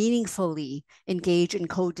to meaningfully engage in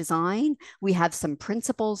co-design. We have some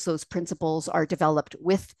principles. Those principles are developed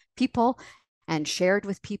with people and shared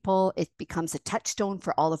with people. It becomes a touchstone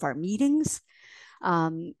for all of our meetings.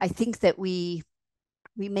 I think that we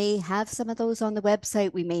may have some of those on the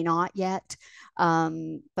website. We may not yet,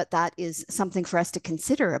 but that is something for us to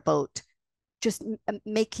consider about just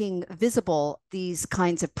making visible these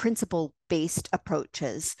kinds of principle-based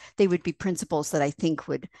approaches. They would be principles that I think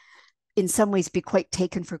would in some ways be quite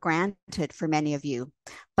taken for granted for many of you.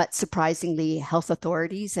 But surprisingly, health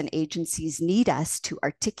authorities and agencies need us to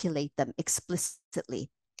articulate them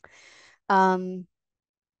explicitly. Yeah,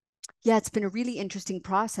 it's been a really interesting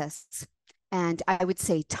process. And I would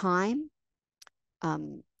say time,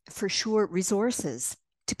 for sure, resources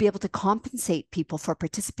to be able to compensate people for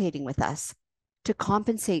participating with us. To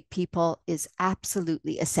compensate people is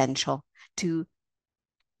absolutely essential. To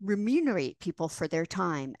remunerate people for their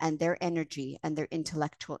time and their energy and their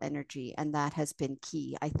intellectual energy. And that has been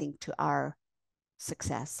key, I think, to our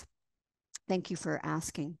success. Thank you for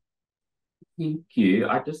asking. Thank you.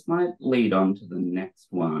 I just might lead on to the next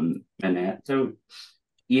one, Annette. So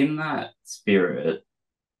in that spirit,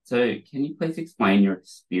 so can you please explain your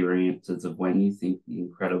experiences of when you think the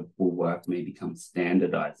incredible work may become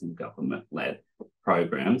standardized in government-led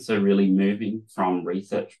programs? So really moving from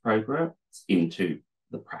research programs into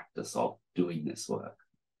the practice of doing this work.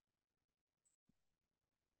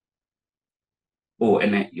 Oh,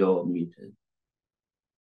 Annette, you're muted.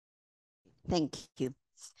 Thank you.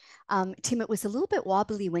 Tim, it was a little bit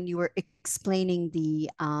wobbly when you were explaining the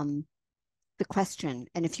question.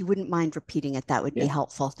 And if you wouldn't mind repeating it, that would be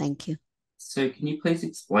helpful. Thank you. So can you please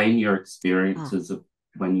explain your experiences of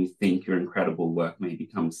when you think your incredible work may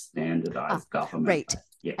become standardized government? Right.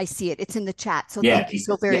 Yeah. I see it. It's in the chat. So thank you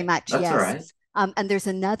so very much. That's yes. All right. And there's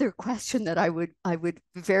another question that I would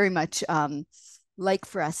very much like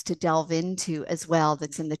for us to delve into as well,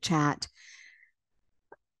 that's in the chat.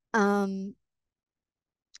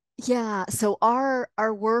 Yeah, so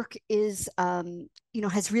our work is, you know,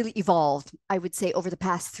 has really evolved, I would say, over the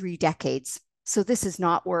past 3 decades. So this is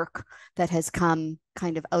not work that has come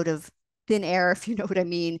kind of out of thin air, if you know what I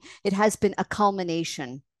mean. It has been a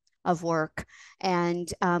culmination of work.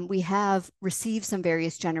 And we have received some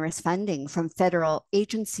various generous funding from federal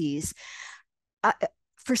agencies.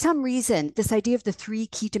 For some reason, this idea of the 3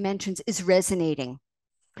 key dimensions is resonating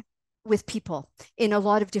with people in a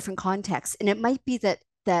lot of different contexts. And it might be that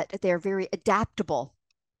they're very adaptable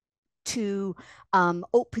to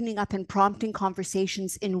opening up and prompting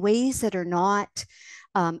conversations in ways that are not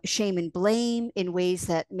shame and blame, in ways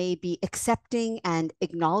that may be accepting and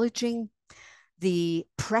acknowledging the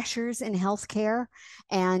pressures in healthcare.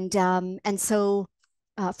 And so,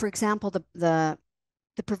 for example, the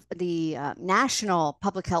National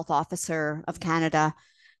Public Health Officer of Canada,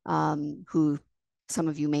 who some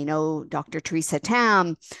of you may know, Dr. Theresa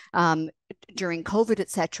Tam, during COVID, et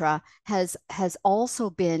cetera, has also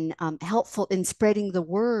been helpful in spreading the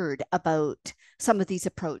word about some of these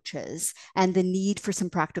approaches and the need for some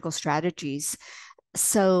practical strategies.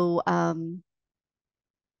 So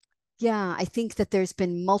yeah, I think that there's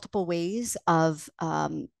been multiple ways of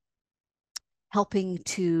helping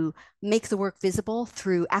to make the work visible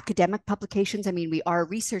through academic publications. I mean, we are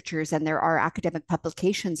researchers and there are academic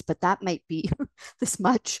publications, but that might be this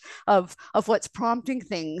much of what's prompting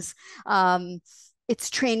things. It's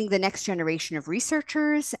training the next generation of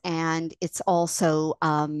researchers, and it's also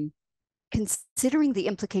considering the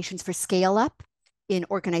implications for scale up in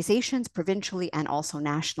organizations, provincially and also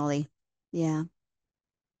nationally. Yeah.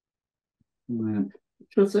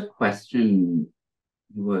 Which was a question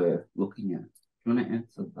you were looking at? Do you want to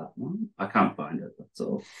answer that one? I can't find it, that's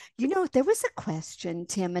all. You know, there was a question,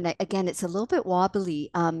 Tim, and again, it's a little bit wobbly,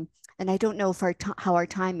 and I don't know if how our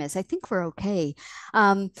time is. I think we're okay.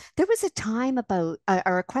 There was a time about,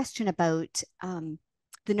 or a question about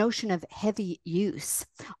the notion of heavy use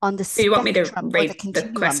on the spectrum. Do you want me to read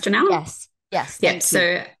the question out? Yes. Yes, Yeah.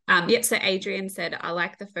 thank you. So Adrian said, I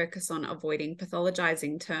like the focus on avoiding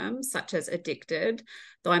pathologizing terms such as addicted,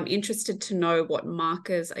 though I'm interested to know what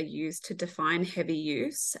markers are used to define heavy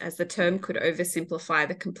use, as the term could oversimplify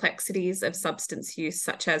the complexities of substance use,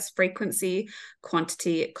 such as frequency,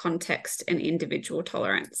 quantity, context, and individual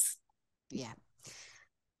tolerance. Yeah.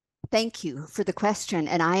 Thank you for the question.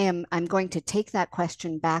 And I'm going to take that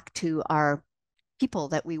question back to our people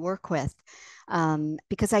that we work with,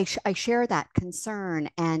 because I share that concern.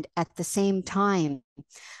 And at the same time,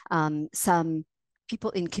 some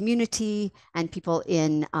people in community and people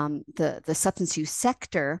in the substance use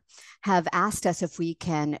sector have asked us if we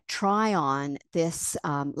can try on this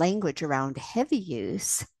language around heavy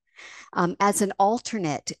use as an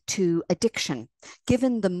alternate to addiction,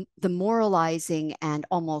 given the moralizing and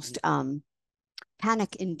almost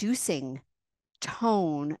panic-inducing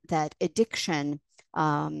tone that addiction,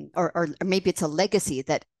 or maybe it's a legacy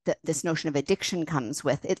that this notion of addiction comes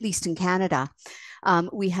with, at least in Canada.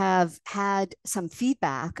 We have had some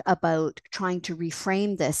feedback about trying to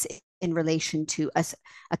reframe this in relation to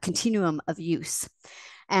a continuum of use.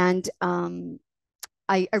 And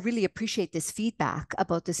I really appreciate this feedback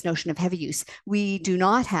about this notion of heavy use. We do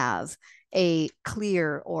not have a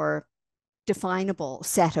clear or definable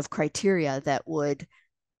set of criteria that would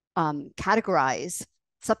categorize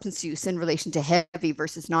substance use in relation to heavy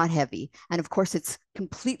versus not heavy. And of course, it's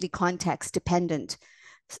completely context dependent,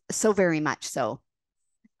 so very much so.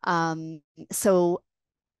 So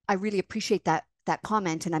I really appreciate that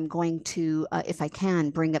comment, and I'm going to, if I can,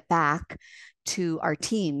 bring it back to our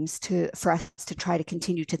teams for us to try to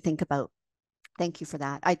continue to think about. Thank you for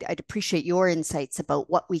that. I'd appreciate your insights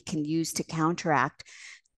about what we can use to counteract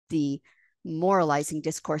the moralizing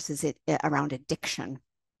discourses around addiction.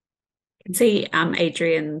 I can see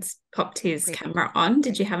Adrian's popped his camera on.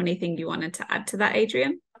 Did you have anything you wanted to add to that,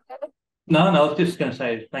 Adrian? No, I was just going to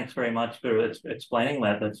say thanks very much for explaining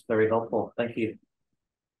that. That's very helpful. Thank you.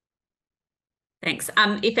 Thanks.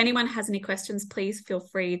 If anyone has any questions, please feel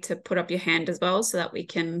free to put up your hand as well so that we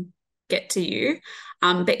can get to you.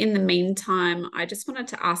 But in the meantime, I just wanted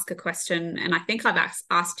to ask a question, and I think I've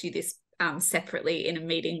asked you this separately in a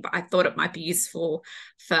meeting, but I thought it might be useful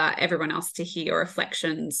for everyone else to hear your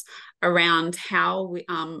reflections around how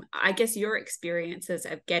I guess your experiences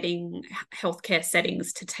of getting healthcare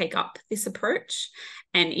settings to take up this approach,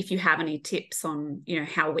 and if you have any tips on, you know,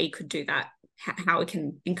 how we could do that, how we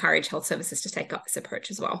can encourage health services to take up this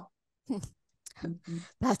approach as well.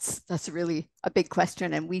 That's really a big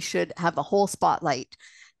question, and we should have a whole spotlight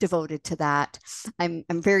devoted to that. I'm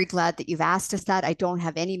very glad that you've asked us that. I don't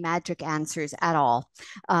have any magic answers at all.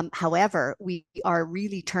 However, we are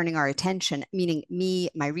really turning our attention, meaning me,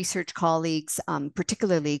 my research colleagues,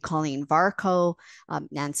 particularly Colleen Varco,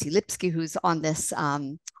 Nancy Lipsky, who's on this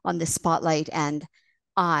spotlight, and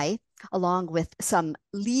I, along with some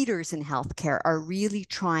leaders in healthcare, are really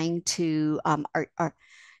trying to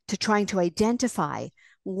trying to identify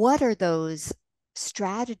what are those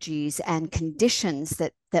strategies and conditions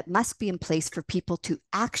that must be in place for people to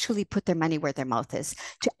actually put their money where their mouth is,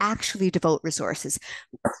 to actually devote resources.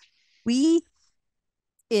 We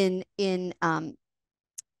in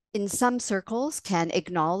some circles can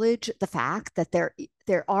acknowledge the fact that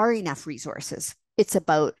there are enough resources. It's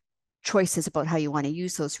about choices about how you want to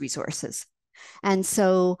use those resources. And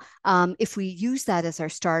so if we use that as our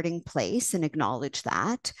starting place and acknowledge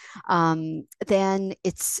that, then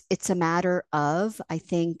it's a matter of, I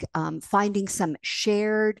think, finding some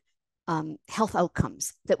shared health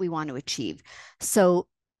outcomes that we want to achieve. So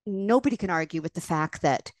nobody can argue with the fact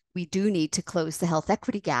that we do need to close the health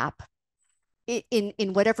equity gap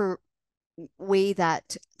in whatever way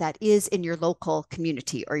that is in your local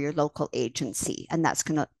community or your local agency. And that's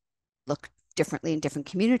going to look differently in different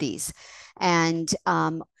communities. And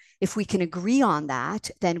if we can agree on that,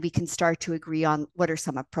 then we can start to agree on what are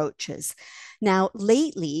some approaches. Now,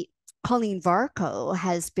 lately, Colleen Varco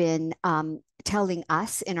has been telling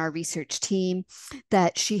us in our research team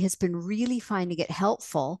that she has been really finding it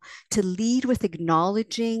helpful to lead with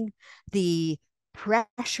acknowledging the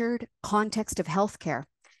pressured context of healthcare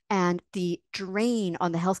and the drain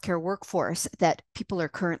on the healthcare workforce that people are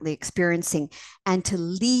currently experiencing, and to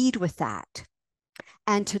lead with that.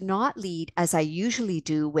 And to not lead, as I usually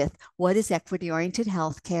do, with what is equity-oriented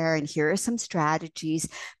healthcare, and here are some strategies,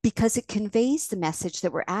 because it conveys the message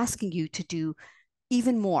that we're asking you to do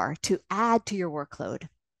even more, to add to your workload.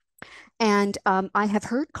 And I have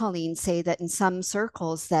heard Colleen say that in some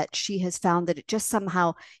circles that she has found that it just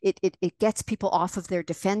somehow, it gets people off of their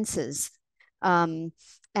defenses,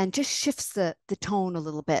 and just shifts the tone a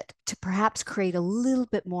little bit to perhaps create a little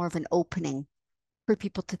bit more of an opening for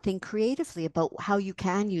people to think creatively about how you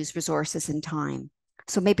can use resources and time.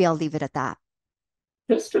 So maybe I'll leave it at that.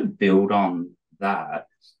 Just to build on that,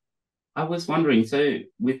 I was wondering, so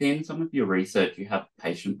within some of your research, you have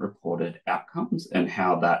patient-reported outcomes and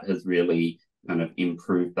how that has really kind of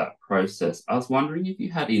improved that process. I was wondering if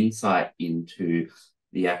you had insight into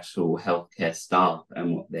the actual healthcare staff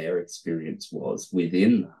and what their experience was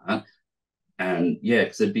within that. And yeah,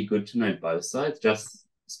 because it'd be good to know both sides, just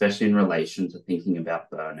especially in relation to thinking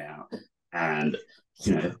about burnout and,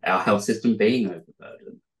 you know, our health system being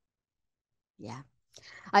overburdened. Yeah.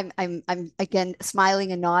 I'm again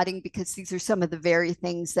smiling and nodding because these are some of the very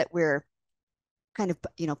things that we're kind of,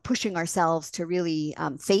 you know, pushing ourselves to really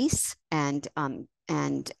face and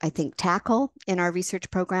I think tackle in our research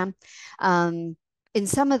program. In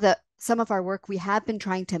some of our work, we have been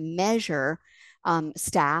trying to measure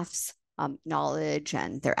staff's knowledge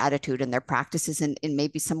and their attitude and their practices in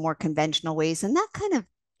maybe some more conventional ways, and that kind of,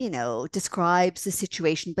 you know, describes the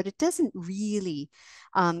situation, but it doesn't really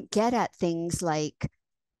get at things like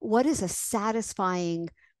what is a satisfying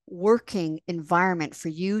working environment for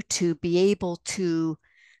you to be able to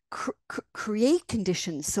create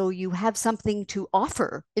conditions so you have something to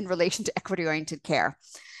offer in relation to equity-oriented care.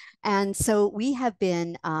 And so we have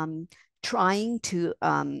been trying to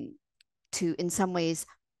in some ways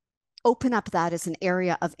open up that as an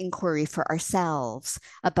area of inquiry for ourselves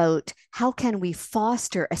about how can we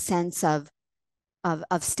foster a sense of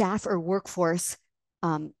staff or workforce,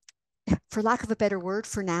 for lack of a better word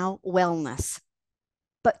for now, wellness.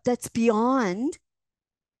 But that's beyond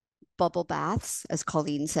bubble baths, as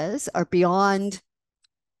Colleen says, or beyond,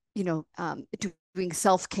 you know, doing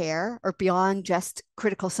self-care, or beyond just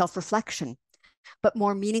critical self-reflection, but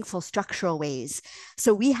more meaningful structural ways.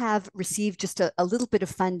 So we have received just a little bit of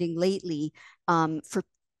funding lately to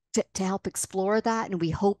help explore that. And we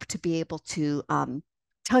hope to be able to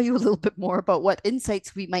tell you a little bit more about what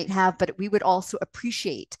insights we might have, but we would also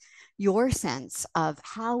appreciate your sense of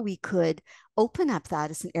how we could open up that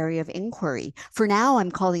as an area of inquiry. For now, I'm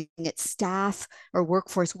calling it staff or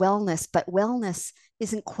workforce wellness, but wellness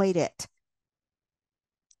isn't quite it.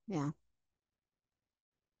 Yeah.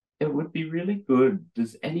 It would be really good.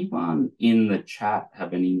 Does anyone in the chat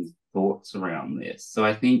have any thoughts around this? So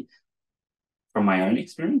I think from my own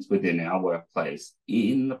experience within our workplace,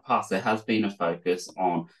 in the past, there has been a focus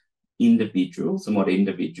on individuals and what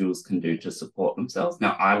individuals can do to support themselves.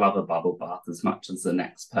 Now, I love a bubble bath as much as the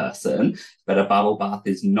next person, but a bubble bath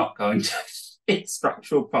is not going to fix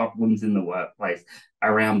structural problems in the workplace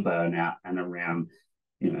around burnout and around,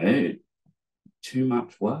 you know, too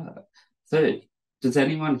much work. So does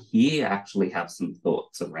anyone here actually have some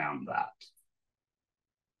thoughts around that?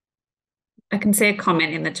 I can see a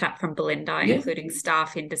comment in the chat from Belinda, Yeah. including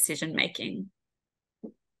staff in decision making.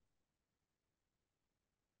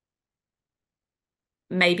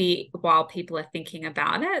 Maybe while people are thinking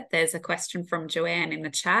about it, there's a question from Joanne in the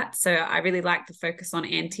chat. So I really like the focus on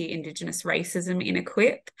anti-Indigenous racism in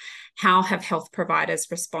EQUIP. How have health providers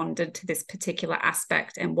responded to this particular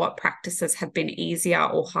aspect, and what practices have been easier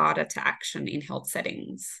or harder to action in health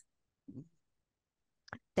settings?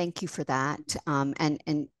 Thank you for that.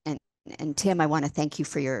 And Tim, I want to thank you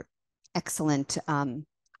for your excellent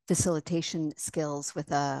facilitation skills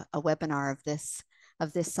with a webinar of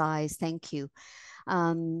this size. Thank you.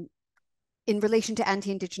 In relation to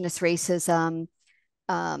anti-Indigenous racism,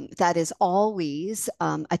 that is always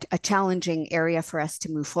a challenging area for us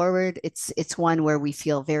to move forward. It's one where we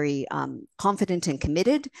feel very confident and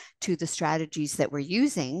committed to the strategies that we're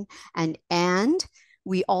using, and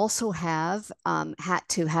we also have had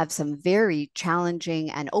to have some very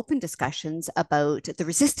challenging and open discussions about the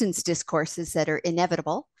resistance discourses that are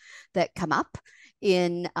inevitable, that come up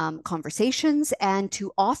in conversations, and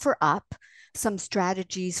to offer up some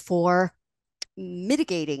strategies for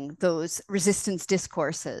mitigating those resistance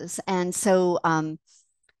discourses. And so,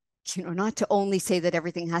 you know, not to only say that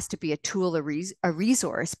everything has to be a tool, a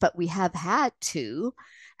resource, but we have had to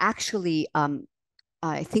actually,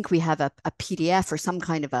 I think we have a PDF or some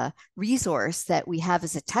kind of a resource that we have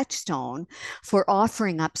as a touchstone for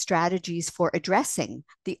offering up strategies for addressing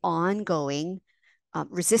the ongoing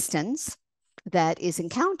resistance that is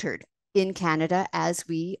encountered in Canada, as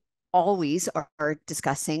we always are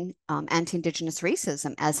discussing anti-Indigenous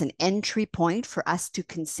racism as an entry point for us to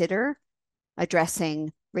consider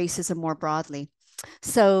addressing racism more broadly.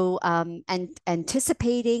 So, and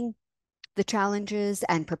anticipating the challenges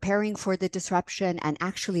and preparing for the disruption and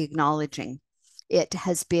actually acknowledging it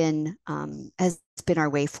has been our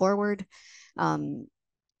way forward.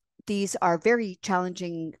 These are very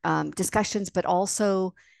challenging discussions, but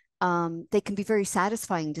also they can be very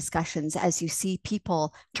satisfying discussions as you see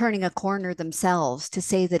people turning a corner themselves to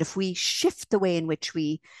say that if we shift the way in which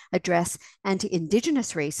we address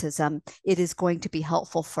anti-Indigenous racism, it is going to be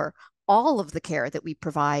helpful for all of the care that we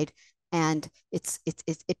provide. And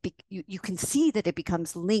you can see that it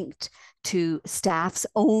becomes linked to staff's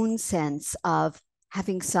own sense of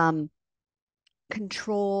having some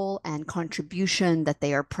control and contribution that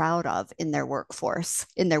they are proud of in their workforce,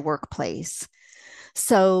 in their workplace.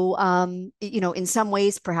 So, in some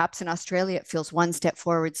ways, perhaps in Australia, it feels one step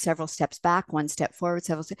forward, several steps back, one step forward,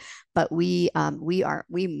 several steps, but we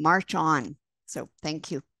march on. So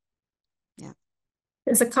thank you. Yeah.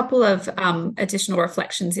 There's a couple of additional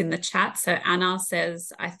reflections in the chat. So Anna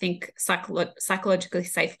says, I think psychologically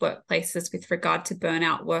safe workplaces with regard to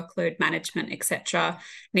burnout, workload management, etc.,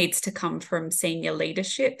 needs to come from senior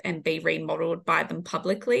leadership and be remodeled by them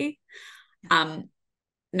publicly.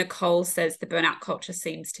 Nicole says the burnout culture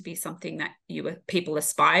seems to be something that people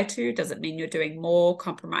aspire to. Doesn't mean you're doing more,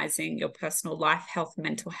 compromising your personal life, health,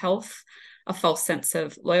 mental health, a false sense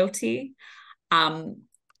of loyalty.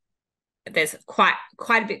 There's quite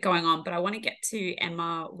a bit going on, but I want to get to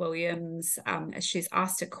Emma Williams as she's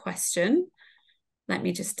asked a question. Let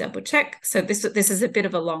me just double check. So this is a bit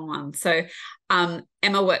of a long one. So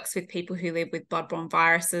Emma works with people who live with blood-borne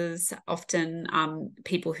viruses, often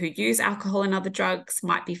people who use alcohol and other drugs,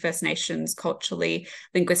 might be First Nations, culturally,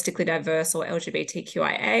 linguistically diverse, or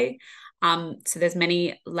LGBTQIA. So there's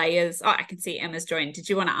many layers. Oh, I can see Emma's joined. Did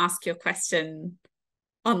you want to ask your question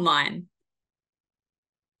online?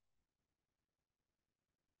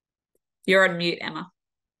 You're on mute, Emma.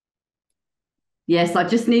 Yes, I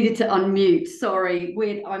just needed to unmute. Sorry,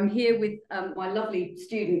 I'm here with my lovely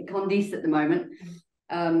student, Candice, at the moment.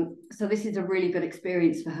 So this is a really good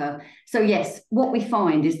experience for her. So yes, what we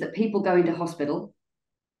find is that people go into hospital.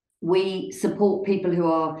 We support people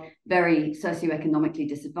who are very socioeconomically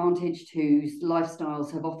disadvantaged, whose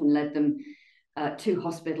lifestyles have often led them to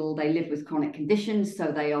hospital. They live with chronic conditions,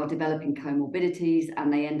 so they are developing comorbidities,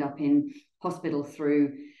 and they end up in hospital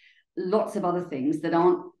through lots of other things that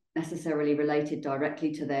aren't necessarily related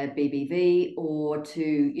directly to their BBV or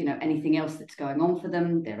to anything else that's going on for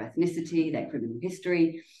them, their ethnicity, their criminal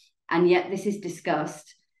history. And yet this is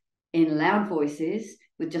discussed in loud voices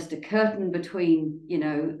with just a curtain between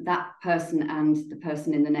that person and the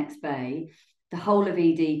person in the next bay. The whole of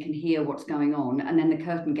ED can hear what's going on, and then the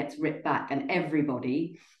curtain gets ripped back and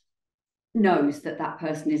everybody knows that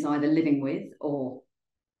person is either living with or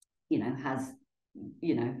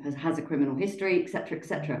has a criminal history, etc.,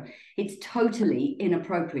 etc. It's totally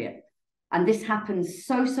inappropriate. And this happens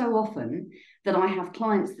so often that I have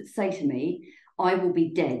clients that say to me, I will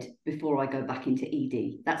be dead before I go back into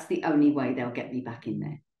ED. That's the only way they'll get me back in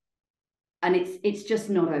there. And it's just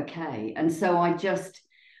not okay. And so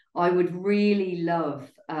I would really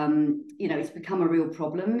love, it's become a real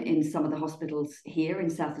problem in some of the hospitals here in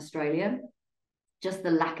South Australia, just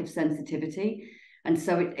the lack of sensitivity. And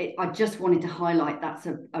so I just wanted to highlight that's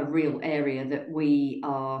a real area that we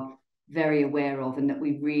are very aware of, and that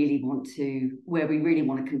we really want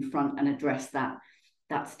to confront and address that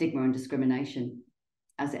stigma and discrimination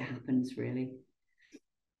as it happens, really.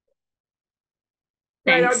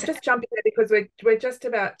 Right, I'll just jump in there because we're just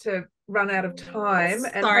about to run out of time.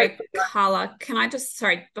 Sorry, Carla,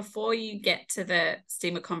 before you get to the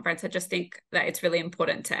Stigma conference, I just think that it's really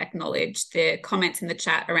important to acknowledge the comments in the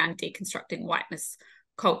chat around deconstructing whiteness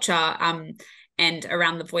culture and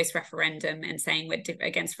around the voice referendum, and saying we're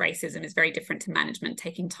against racism is very different to management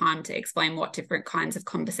taking time to explain what different kinds of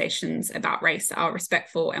conversations about race are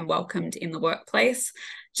respectful and welcomed in the workplace.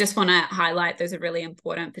 Just want to highlight those are really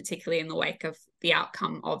important, particularly in the wake of the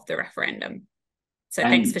outcome of the referendum. So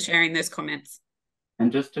thanks for sharing those comments.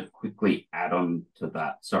 And just to quickly add on to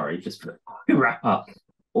that, sorry, just before we wrap up,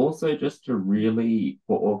 also just to really,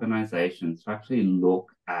 for organizations to actually look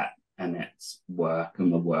at Annette's work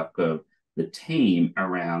and the work of the team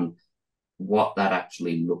around what that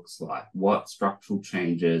actually looks like, what structural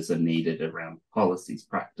changes are needed around policies,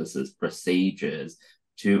 practices, procedures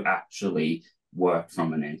to actually work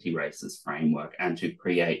from an anti-racist framework and to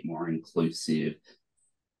create more inclusive,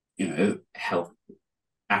 health,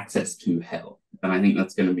 access to health. And I think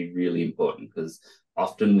that's going to be really important, because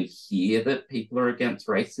often we hear that people are against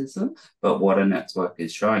racism, but what Annette's work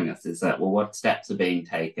is showing us is that, well, what steps are being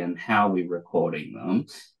taken, how are we recording them,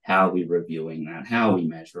 how are we reviewing that, how are we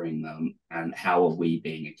measuring them, and how are we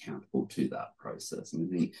being accountable to that process? And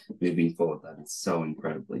I think moving forward, that is so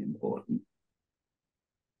incredibly important.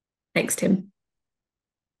 Thanks, Tim.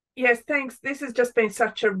 Yes, thanks. This has just been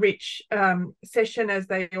such a rich session, as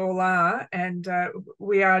they all are, and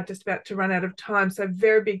we are just about to run out of time. So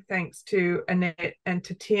very big thanks to Annette and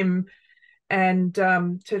to Tim, and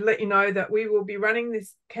to let you know that we will be running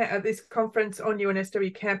this conference on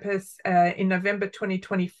UNSW campus in November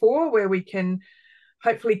 2024, where we can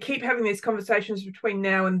hopefully keep having these conversations between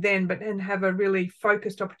now and then, but then have a really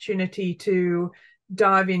focused opportunity to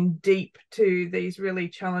dive in deep to these really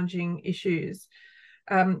challenging issues.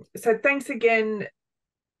 So thanks again,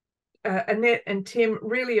 Annette and Tim.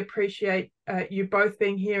 Really appreciate you both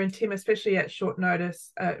being here, and Tim especially at short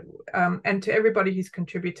notice, and to everybody who's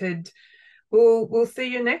contributed. We'll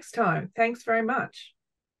see you next time. Thanks very much.